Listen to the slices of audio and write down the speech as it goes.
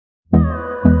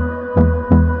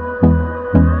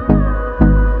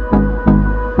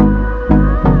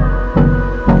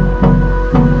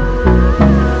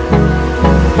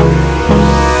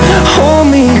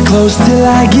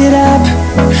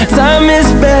Time is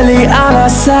barely on our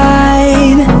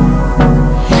side.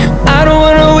 I don't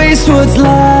wanna waste what's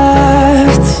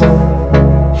left.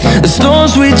 The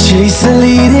storms we chase are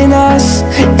leading us,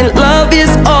 and love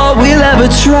is all we'll ever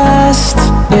trust.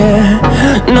 Yeah,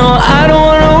 no, I don't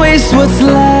wanna waste what's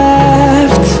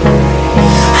left.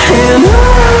 And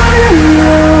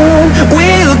on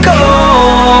we'll go,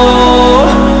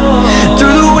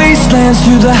 through the wastelands,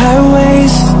 through the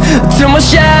highways, till my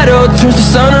shadow turns to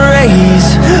sun rays.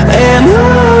 And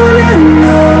on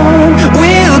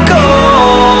we'll go,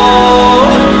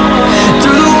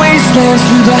 through the wastelands,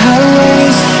 through the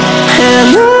highways,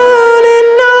 and on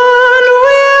we'll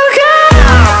go.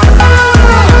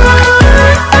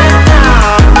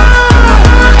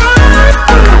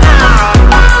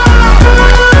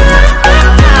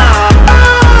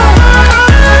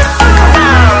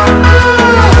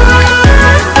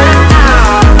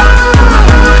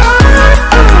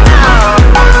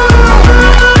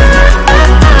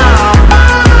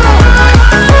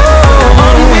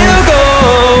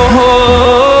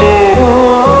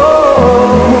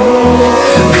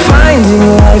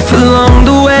 Along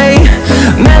the way,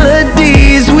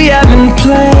 melodies we haven't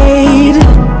played.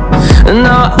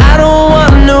 No, I don't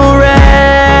want no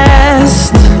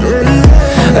rest.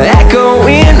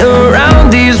 Echoing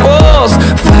around these walls,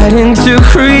 fighting to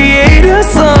create a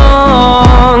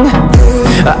song.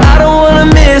 I don't wanna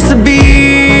miss a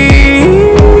beat.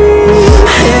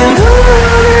 And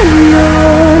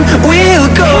on we'll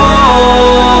go,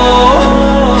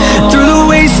 through the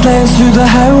wastelands, through the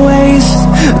highways,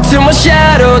 till my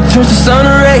shadow turns to sun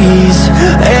rays.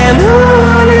 And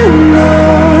on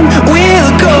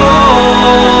we'll go,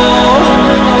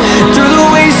 through the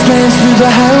wastelands, through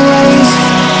the highways,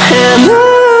 and on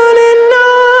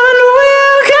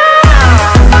we'll go.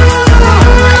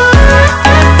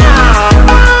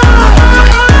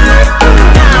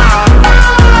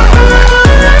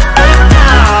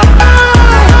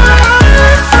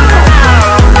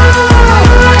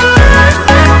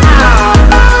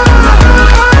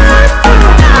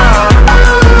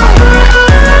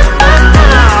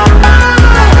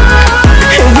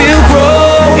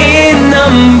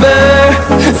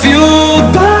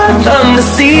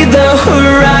 See the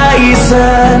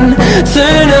horizon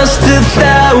turn us to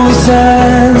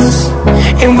thousands,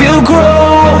 and we'll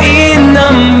grow in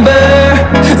number,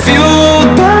 fueled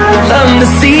by them. To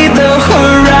see the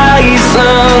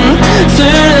horizon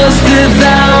turn us to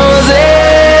thousands,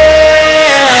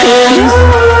 and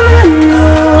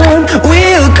on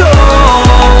we'll go,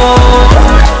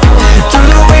 through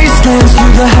the wastelands,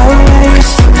 through the highways,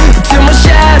 till my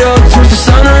shadow turns to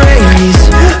sun rays.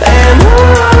 And on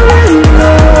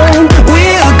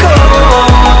we'll go,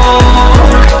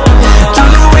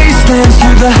 through the wastelands,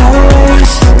 through the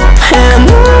highways, and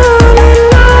on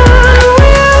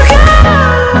we'll go.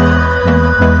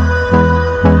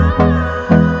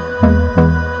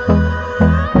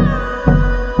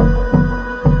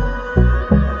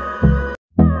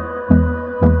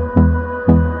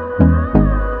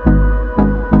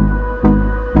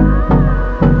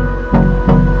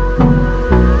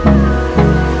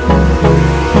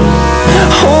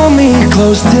 Hold me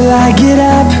close till I get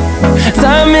up.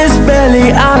 Time is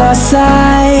barely on our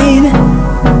side.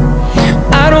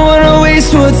 I don't wanna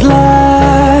waste what's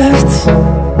left.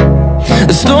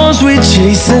 The storms we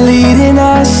chase are leading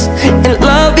us, and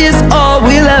love is all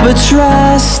we'll ever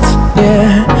trust.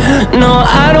 Yeah, no,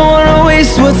 I don't wanna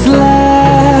waste what's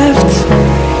left.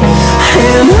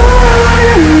 And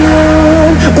on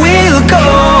we'll go,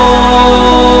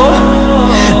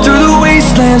 through the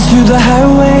wastelands, through the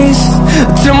highways,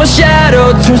 till my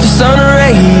shadow turns to sun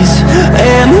rays.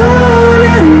 And on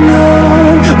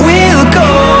we'll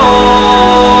go,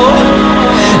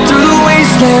 through the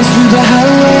wastelands, through the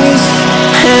highways,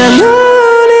 and on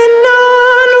we'll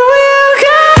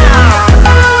go.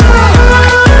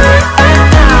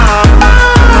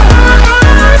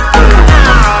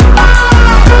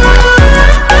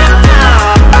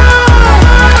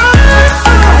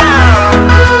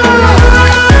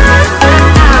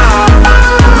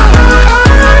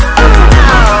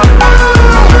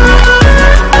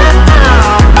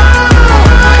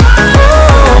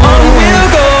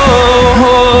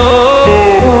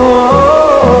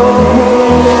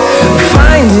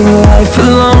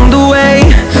 Along the way,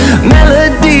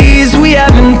 melodies we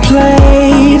haven't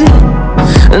played.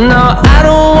 No, I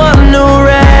don't want no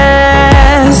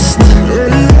rest.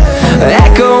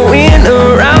 Echoing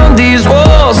around these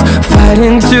walls,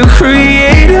 fighting to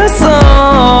create a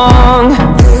song.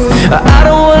 I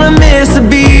don't wanna miss a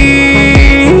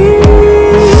beat.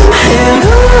 And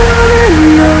on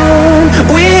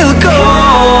we'll go,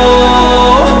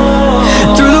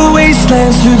 through the wastelands,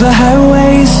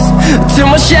 highways, till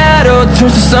my shadow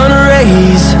turns to sun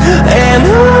rays. And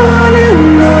on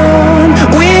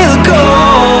we'll go,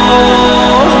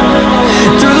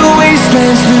 through the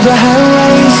wastelands, through the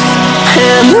highways.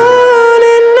 And on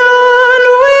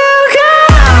we'll go.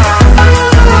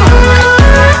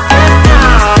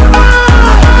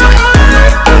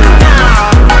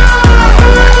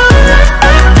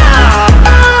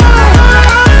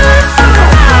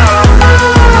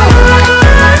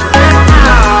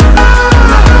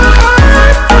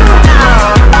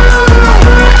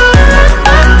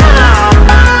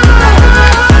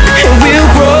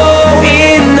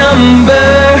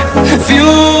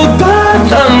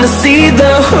 See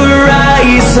the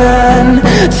horizon,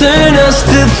 turn us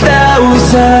to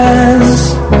thousands,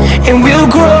 and we'll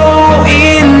grow